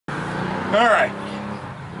Alright.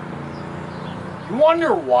 You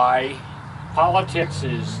wonder why politics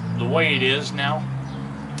is the way it is now?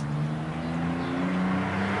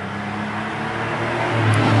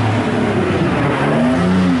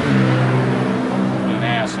 An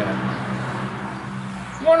asshat.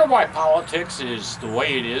 You wonder why politics is the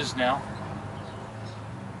way it is now?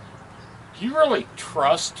 Do you really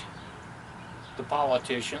trust the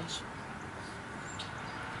politicians?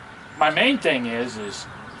 My main thing is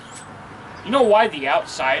you know why the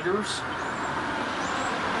outsiders,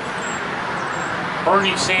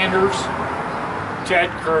 Bernie Sanders, Ted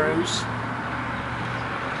Cruz,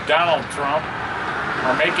 Donald Trump,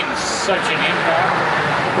 are making such an impact?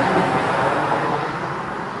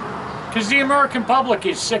 Because the American public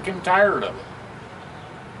is sick and tired of it.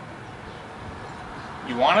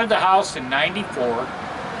 You wanted the House in '94,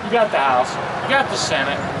 you got the House, you got the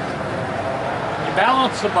Senate, you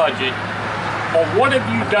balanced the budget, but what have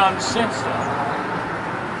you done since then?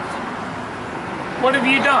 What have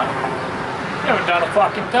you done? You haven't done a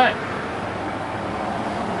fucking thing.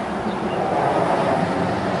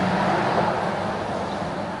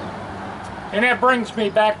 And that brings me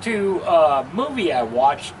back to a movie I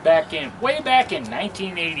watched way back in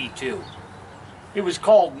 1982. It was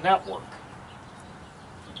called Network.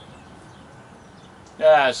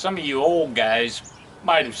 Some of you old guys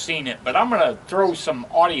might have seen it, but I'm going to throw some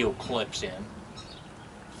audio clips in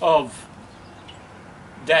of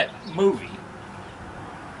that movie.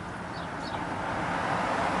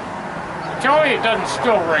 Tell me it doesn't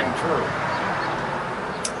still ring true.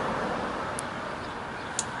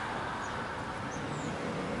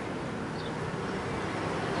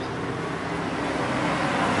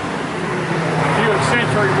 Buick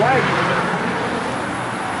Century wagon.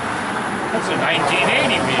 That's a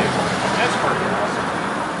 1980 vehicle. That's pretty awesome.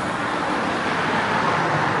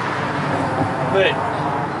 But,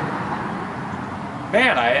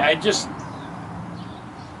 man, I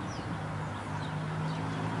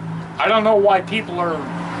don't know why people are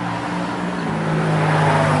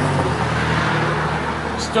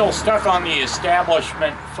still stuck on the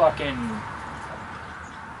establishment fucking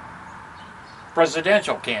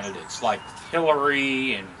presidential candidates like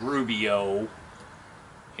Hillary and Rubio,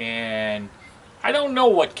 and I don't know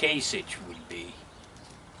what Kasich would be,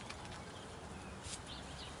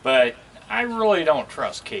 but I really don't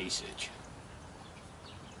trust Kasich.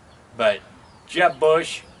 But Jeb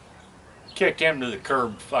Bush kicked him to the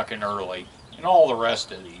curb fucking early, and all the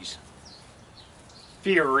rest of these.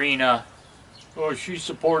 Fiorina, oh, she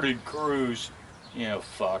supported Cruz. You know,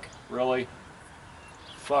 fuck, really?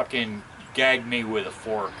 Fucking gag me with a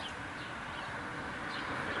fork.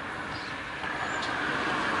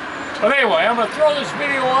 But anyway, I'm gonna throw this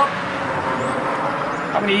video up.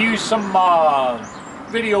 I'm gonna use some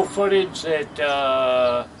video footage that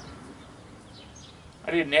I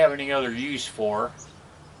didn't have any other use for.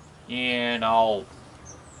 And I'll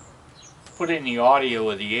put in the audio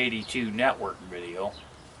of the 82 Network video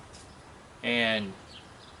and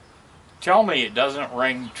tell me it doesn't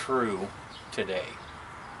ring true today.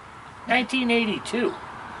 1982. You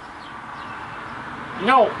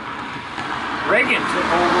know, Reagan took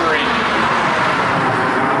over in,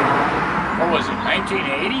 what was it,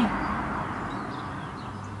 1980?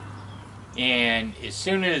 And as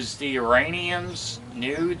soon as the Iranians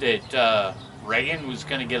knew that Reagan was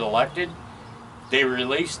going to get elected, they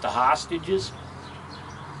released the hostages.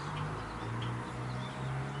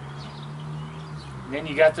 And then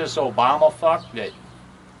you got this Obama fuck that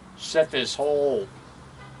set this whole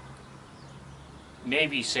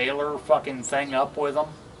Navy sailor fucking thing up with them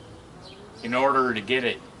in order to get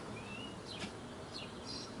it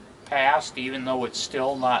passed, even though it's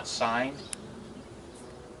still not signed.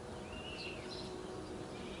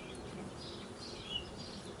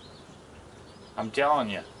 I'm telling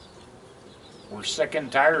you, we're sick and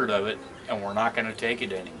tired of it, and we're not going to take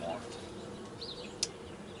it anymore.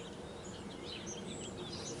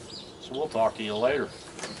 So we'll talk to you later.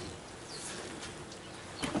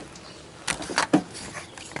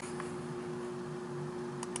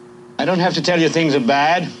 I don't have to tell you things are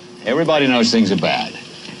bad. Everybody knows things are bad.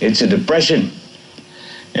 It's a depression.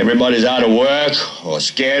 Everybody's out of work or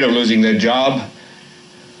scared of losing their job.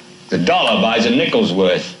 The dollar buys a nickel's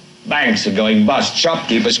worth. Banks are going bust.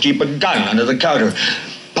 Shopkeepers keep a gun under the counter.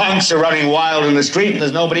 Punks are running wild in the street, and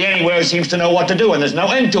there's nobody anywhere who seems to know what to do, and there's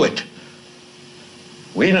no end to it.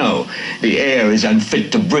 We know the air is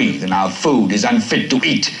unfit to breathe, and our food is unfit to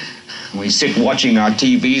eat. We sit watching our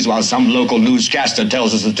TVs while some local newscaster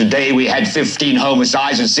tells us that today we had 15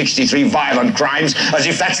 homicides and 63 violent crimes, as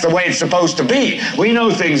if that's the way it's supposed to be. We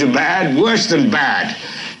know things are bad, worse than bad.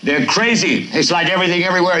 They're crazy. It's like everything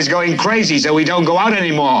everywhere is going crazy, so we don't go out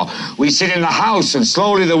anymore. We sit in the house, and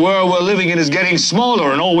slowly the world we're living in is getting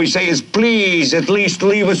smaller, and all we say is, please, at least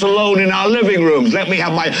leave us alone in our living rooms. Let me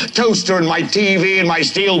have my toaster and my TV and my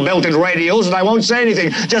steel-belted radios, and I won't say anything.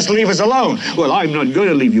 Just leave us alone. Well, I'm not going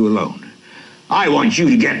to leave you alone. I want you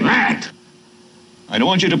to get mad. I don't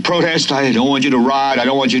want you to protest. I don't want you to riot. I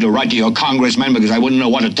don't want you to write to your congressman because I wouldn't know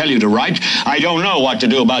what to tell you to write. I don't know what to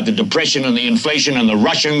do about the depression and the inflation and the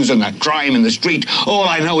Russians and the crime in the street. All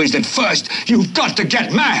I know is that first, you've got to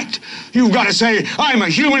get mad. You've got to say, I'm a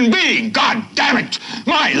human being. God damn it.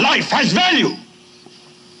 My life has value.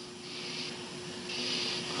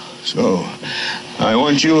 So, I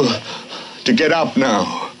want you to get up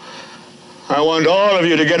now. I want all of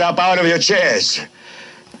you to get up out of your chairs.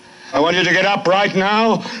 I want you to get up right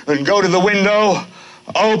now and go to the window,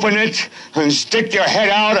 open it, and stick your head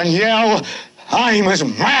out and yell, I'm as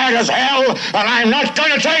mad as hell, and I'm not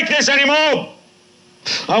going to take this anymore.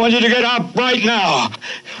 I want you to get up right now.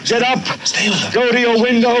 Get up, go to your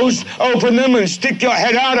windows, open them, and stick your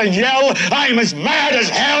head out and yell, I'm as mad as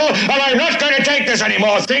hell, and I'm not going to take this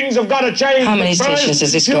anymore. Things have got to change. How many stations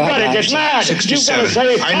does this go out? You've got to get mad. 67. You've got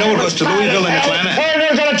to say, I know it goes to Louisville and Atlanta. We're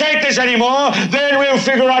not going to take this anymore. Then we'll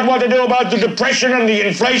figure out what to do about the depression and the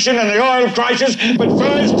inflation and the oil crisis. But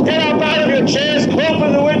first, get up out of your chairs,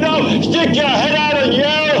 open the window, stick your head out and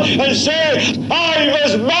yell, and say, I'm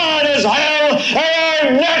as mad as hell, and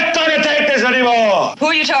I'm not going to take this anymore. Who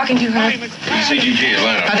are you talking to, Herb? CGG,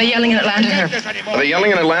 Atlanta. Are they yelling in Atlanta, Herb? Are they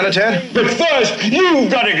yelling in Atlanta, Ted? But first, you've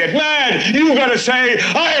got to get mad. You've got to say,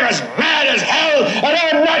 I'm as mad as hell, and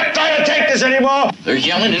I'm not going to take this anymore. They're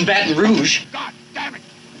yelling in Baton Rouge. God damn it.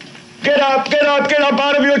 Get up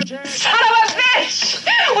out of your chair. Son of a bitch!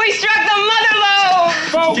 We struck the mother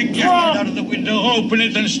lode! Stick your head out of the window, open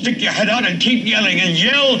it, then stick your head out and keep yelling and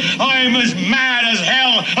yell, I'm as mad as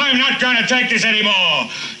hell. I'm not going to take this anymore.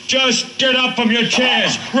 Just get up from your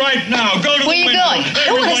chairs right now. Go to the window. Where are you going?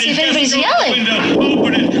 I want to see if anybody's yelling. Window,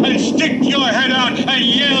 open it and stick your head out and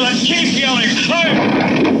yell and keep yelling.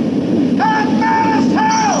 I'm mad as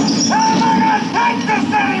hell. How am I going to take this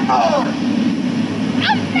anymore?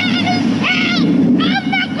 I'm mad as hell! I'm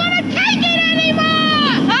not gonna take it anymore!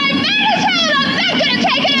 I'm mad as hell! I'm not gonna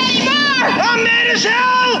take it anymore! I'm mad as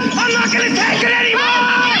hell! I'm not gonna take it anymore! I'm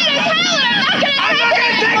mad as hell and I'm not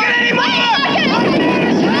gonna take it anymore! I'm mad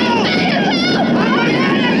as hell! I'm mad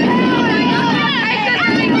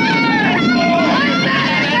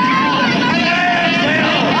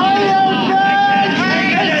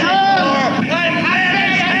as hell! I'm mad as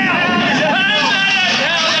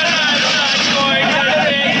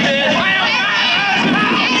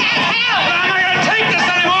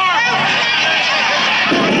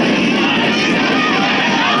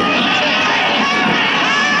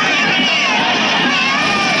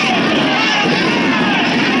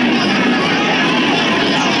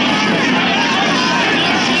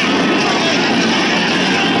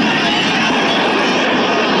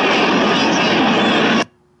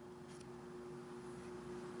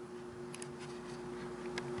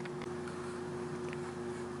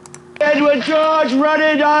Edward George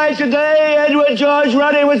Ruddy died today. Edward George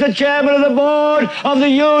Ruddy was the chairman of the board of the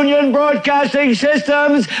Union Broadcasting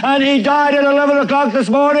Systems, and he died at 11 o'clock this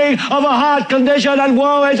morning of a heart condition, and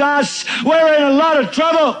woe is us. We're in a lot of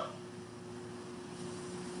trouble.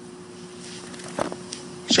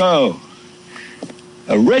 So,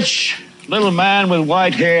 a rich little man with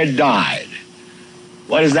white hair died.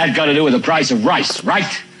 What has that got to do with the price of rice,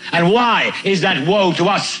 right? And why is that woe to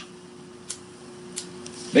us?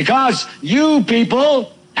 Because you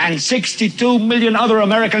people and 62 million other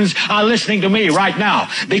Americans are listening to me right now.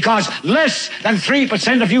 Because less than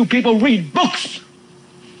 3% of you people read books.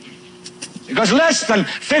 Because less than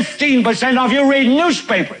 15% of you read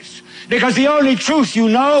newspapers. Because the only truth you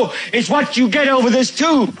know is what you get over this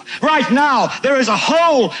tube. Right now, there is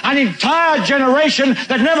an entire generation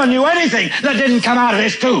that never knew anything that didn't come out of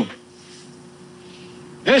this tube.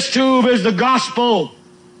 This tube is the gospel,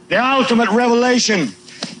 the ultimate revelation.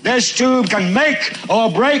 This tube can make or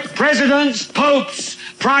break presidents, popes,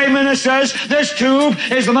 prime ministers. This tube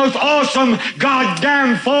is the most awesome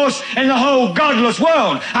goddamn force in the whole godless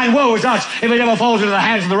world. And woe is us if it ever falls into the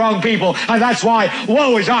hands of the wrong people. And that's why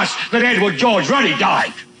woe is us that Edward George Ruddy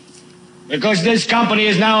died. Because this company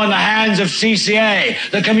is now in the hands of CCA,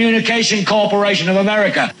 the Communication Corporation of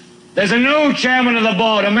America. There's a new chairman of the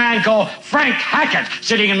board, a man called Frank Hackett,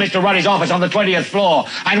 sitting in Mr. Ruddy's office on the 20th floor.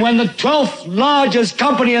 And when the 12th largest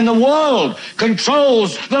company in the world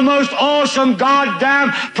controls the most awesome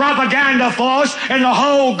goddamn propaganda force in the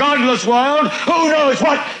whole godless world, who knows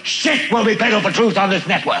what shit will be peddled for truth on this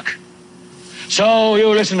network? So you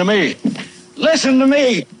listen to me. Listen to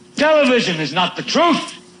me. Television is not the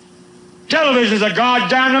truth. Television is a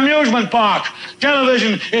goddamn amusement park.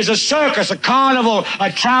 Television is a circus, a carnival, a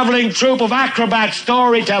traveling troupe of acrobats,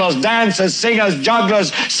 storytellers, dancers, singers,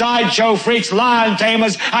 jugglers, sideshow freaks, lion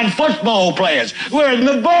tamers, and football players. We're in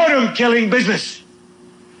the boredom-killing business.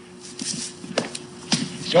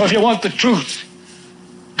 So if you want the truth,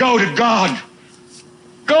 go to God.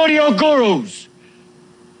 Go to your gurus.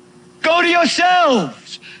 Go to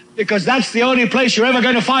yourselves. Because that's the only place you're ever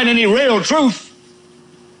going to find any real truth.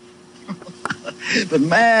 But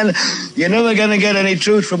man, you're never going to get any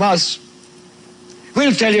truth from us.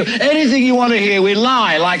 We'll tell you anything you want to hear. We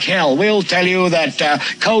lie like hell. We'll tell you that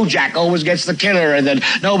Kojak always gets the killer and that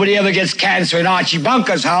nobody ever gets cancer in Archie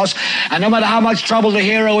Bunker's house. And no matter how much trouble the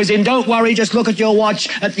hero is in, don't worry, just look at your watch.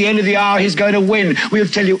 At the end of the hour, he's going to win. We'll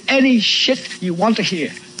tell you any shit you want to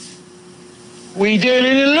hear. We deal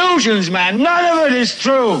in illusions, man. None of it is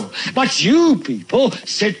true. But you people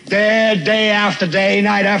sit there day after day,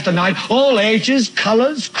 night after night, all ages,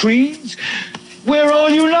 colors, creeds. We're all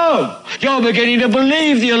you know. You're beginning to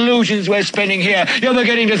believe the illusions we're spinning here. You're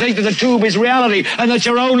beginning to think that the tube is reality and that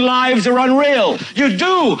your own lives are unreal. You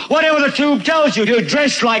do whatever the tube tells you. You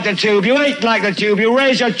dress like the tube. You eat like the tube. You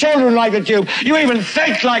raise your children like the tube. You even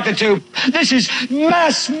think like the tube. This is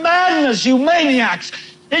mass madness, you maniacs.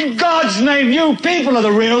 In God's name, you people are the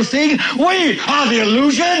real thing. We are the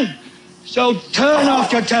illusion. So turn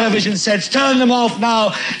off your television sets. Turn them off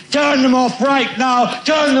now. Turn them off right now.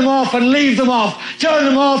 Turn them off and leave them off. Turn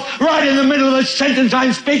them off right in the middle of the sentence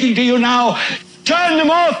I'm speaking to you now. Turn them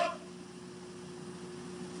off.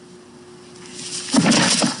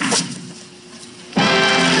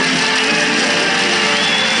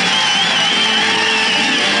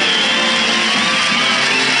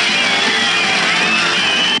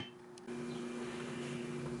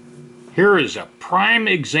 Here is a prime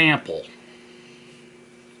example.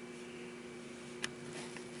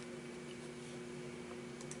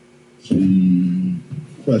 The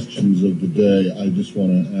questions of the day, I just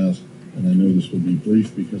want to ask, and I know this will be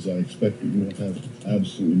brief because I expect that you will have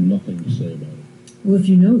absolutely nothing to say about it. Well, if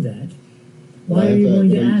you know that, why are you going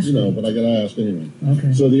to ask? You know, but I got to ask anyway.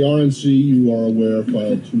 Okay. So the RNC, you are aware,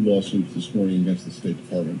 filed 2 lawsuits this morning against the State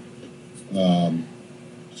Department,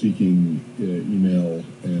 seeking email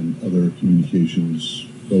and other communications,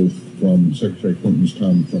 both from Secretary Clinton's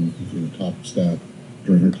time, from top staff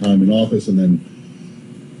during her time in office, and then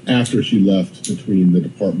after she left, between the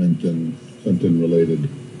department and Clinton-related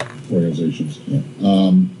organizations. Yeah.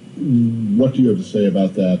 What do you have to say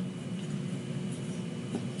about that?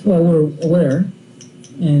 Well, we're aware,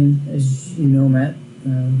 and as you know, Matt,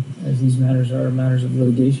 as these matters are matters of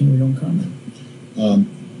litigation, we don't comment.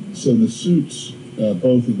 So the suits,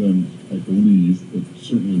 both of them, I believe, but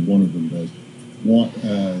certainly one of them does,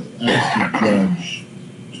 ask the judge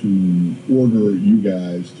to order you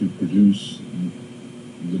guys to produce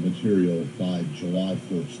the material by July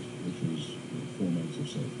 1st, which was 4 months or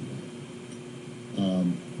so.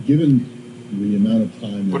 Given the amount of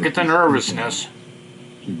time... Look at the nervousness.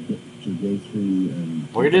 To go through and...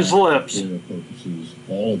 Look at his lips. Purposes,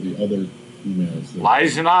 all of the other emails...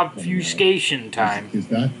 Lies and obfuscation time. Is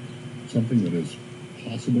that something that is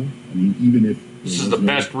possible? I mean, even if... This is the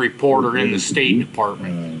best reporter in the State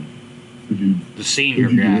Department. The senior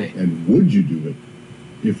guy. And would you do it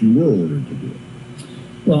if you were ordered to do it?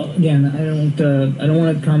 Well, again, I don't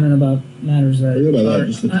want to comment about matters that... Forget about that,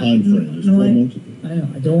 just the time frame. Just 4 months ago. I know.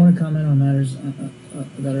 I don't want to comment on matters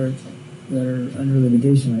that are under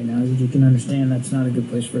litigation right now. As you can understand, that's not a good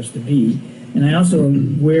place for us to be. And I also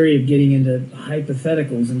am wary of getting into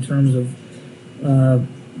hypotheticals in terms of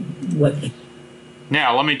what...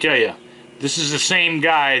 Now, let me tell you, this is the same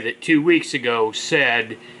guy that 2 weeks ago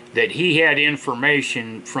said that he had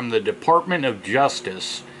information from the Department of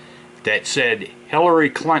Justice that said Hillary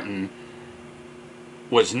Clinton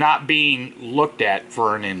was not being looked at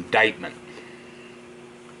for an indictment.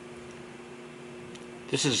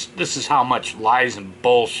 This is how much lies and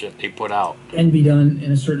bullshit they put out. And be done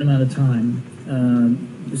in a certain amount of time,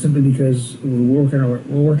 simply because we're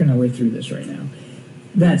working our way through this right now.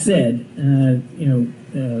 That said,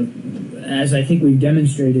 as I think we've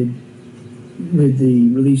demonstrated with the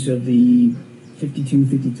release of the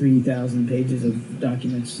 53,000 pages of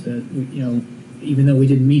documents that, even though we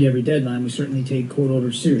didn't meet every deadline, we certainly take court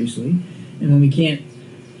orders seriously. And when we can't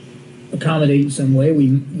accommodate in some way,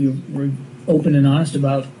 we're open and honest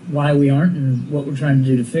about why we aren't and what we're trying to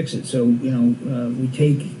do to fix it. So, we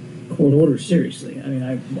take court orders seriously. I mean,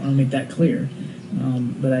 I want to make that clear.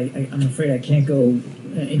 But I'm afraid I can't go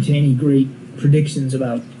into any great predictions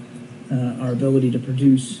about our ability to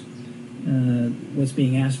produce what's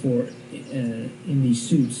being asked for in these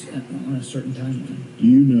suits on a certain timeline. Do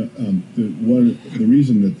you know the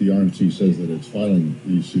reason that the RNC says that it's filing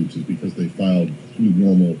these suits is because they filed through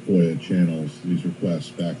normal FOIA channels these requests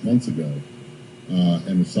back months ago,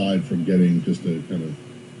 and aside from getting just a kind of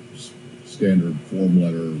standard form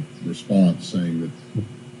letter response saying that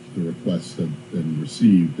the requests have been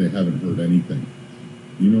received, they haven't heard anything.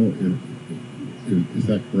 You know, is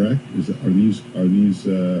that correct? Are these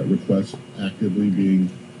requests actively being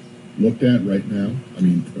looked at right now? I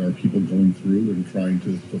mean, are people going through and trying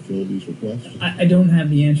to fulfill these requests? I don't have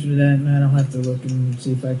the answer to that, Matt. I'll have to look and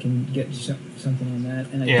see if I can get something on that.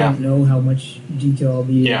 And I don't know how much detail I'll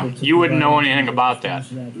be able to. You wouldn't know provide anything about that.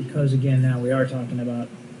 Because again, now we are talking about,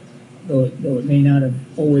 though it may not have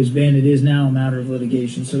always been, it is now a matter of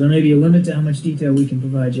litigation. So there may be a limit to how much detail we can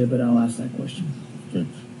provide you, but I'll ask that question. Okay.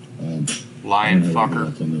 Lying I don't have fucker. anything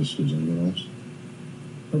else on this. Does anyone else?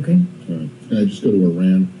 Okay. All right. Can I just go to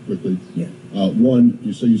Iran quickly? Yeah. One,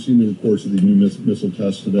 you've seen the reports of the new missile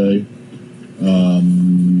tests today,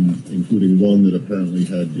 including one that apparently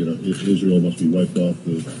had, Israel must be wiped off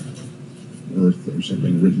the earth or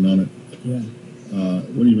something written on it. Yeah.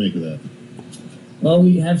 What do you make of that? Well,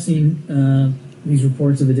 we have seen these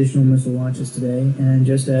reports of additional missile launches today, and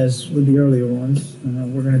just as with the earlier ones,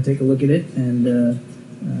 we're going to take a look at it, and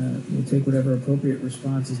we'll take whatever appropriate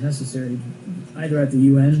response is necessary, either at the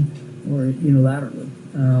UN or unilaterally.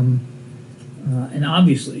 And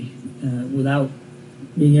obviously, without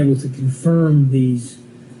being able to confirm these,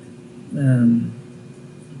 the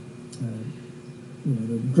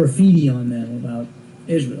graffiti on them about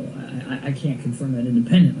Israel, I can't confirm that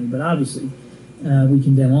independently, but obviously we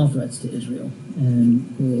condemn all threats to Israel, and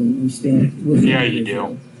we stand with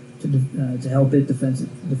Israel to help it defend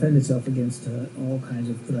itself against all kinds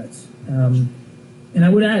of threats. And I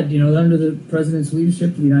would add, under the President's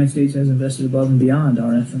leadership, the United States has invested above and beyond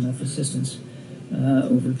our FMF assistance,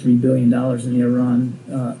 over $3 billion in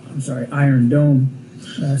the Iron Dome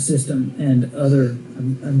system and other,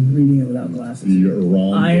 I'm reading it without glasses,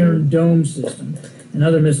 The Iron Dome system and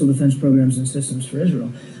other missile defense programs and systems for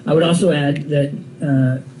Israel. I would also add that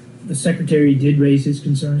the Secretary did raise his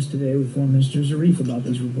concerns today with Foreign Minister Zarif about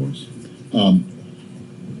these reports.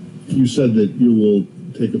 You said that you will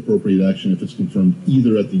take appropriate action if it's confirmed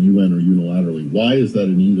either at the UN or unilaterally. Why is that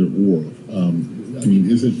an either or? I mean,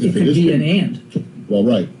 is it? It could be an and. Well,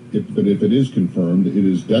 right. But if it is confirmed, it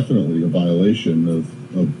is definitely a violation of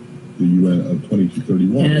the UN of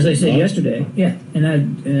 2231. And as I said yesterday,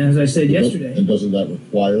 And doesn't that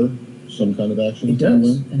require some kind of action? It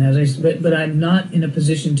does. And but I'm not in a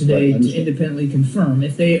position today to independently confirm.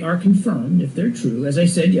 If they are confirmed, if they're true, as I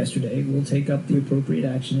said yesterday, we'll take up the appropriate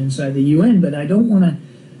action inside the UN. But I don't want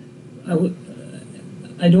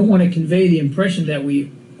to convey the impression that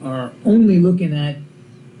we are only looking at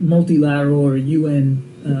multilateral or UN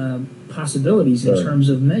possibilities in terms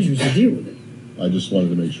of measures to deal with it. I just wanted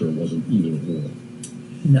to make sure it wasn't either or.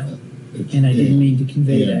 No. And I didn't mean to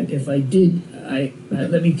convey that. If I did,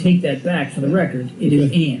 let me take that back for the record. It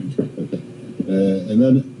is and. Okay. And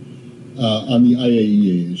then on the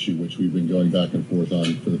IAEA issue, which we've been going back and forth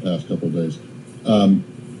on for the past couple of days,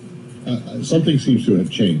 something seems to have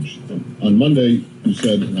changed. On Monday, you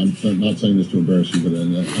said, and I'm not saying this to embarrass you, but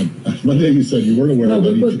on Monday you said you weren't aware of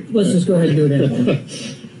any... Let's just go ahead and do it anyway.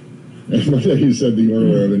 And Monday you said that you weren't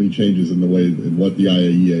aware of any changes in the way in what the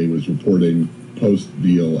IAEA was reporting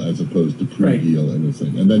post-deal as opposed to pre-deal and this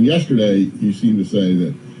thing. And then yesterday you seemed to say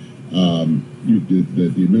that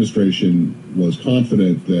that the administration was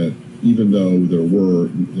confident that even though there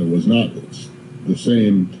was not the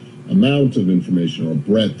same amount of information or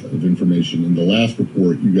breadth of information in the last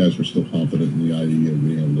report, you guys were still confident in the IAEA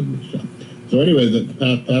being able to do this job. So anyway,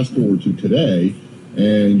 fast forward to today,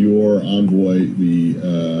 and your envoy, at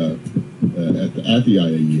the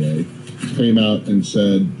IAEA, came out and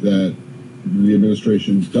said that the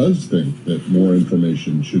administration does think that more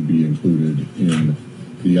information should be included in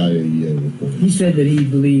the IAEA report. He said that he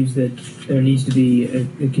believes that there needs to be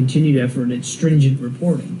a continued effort at stringent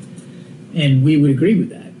reporting, and we would agree with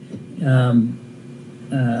that.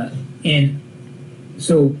 And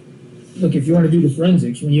so, look, if you want to do the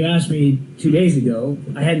forensics, when you asked me 2 days ago,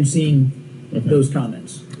 I hadn't seen those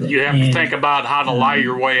comments. You have to think about how to lie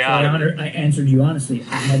your way out of it. I answered you honestly.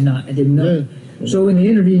 I didn't know. Yeah. So in the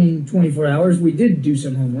intervening 24 hours, we did do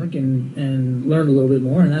some homework and learned a little bit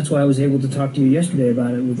more, and that's why I was able to talk to you yesterday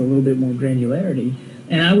about it with a little bit more granularity.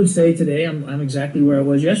 And I would say today, I'm exactly where I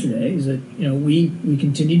was yesterday, is that we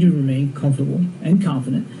continue to remain comfortable and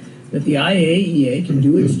confident that the IAEA can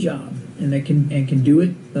do its job and can do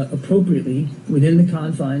it appropriately within the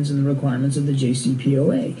confines and the requirements of the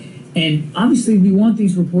JCPOA. And obviously, we want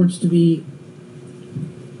these reports to be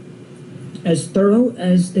as thorough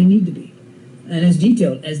as they need to be, and as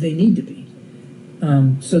detailed as they need to be,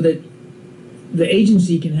 so that the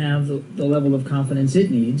agency can have the level of confidence it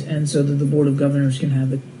needs, and so that the Board of Governors can have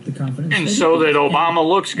the confidence. And so that Obama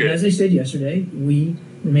looks And good. as I said yesterday, we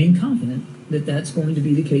remain confident that that's going to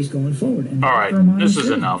be the case going forward. And All right, Dr. Amano this is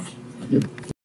said- enough. Yep.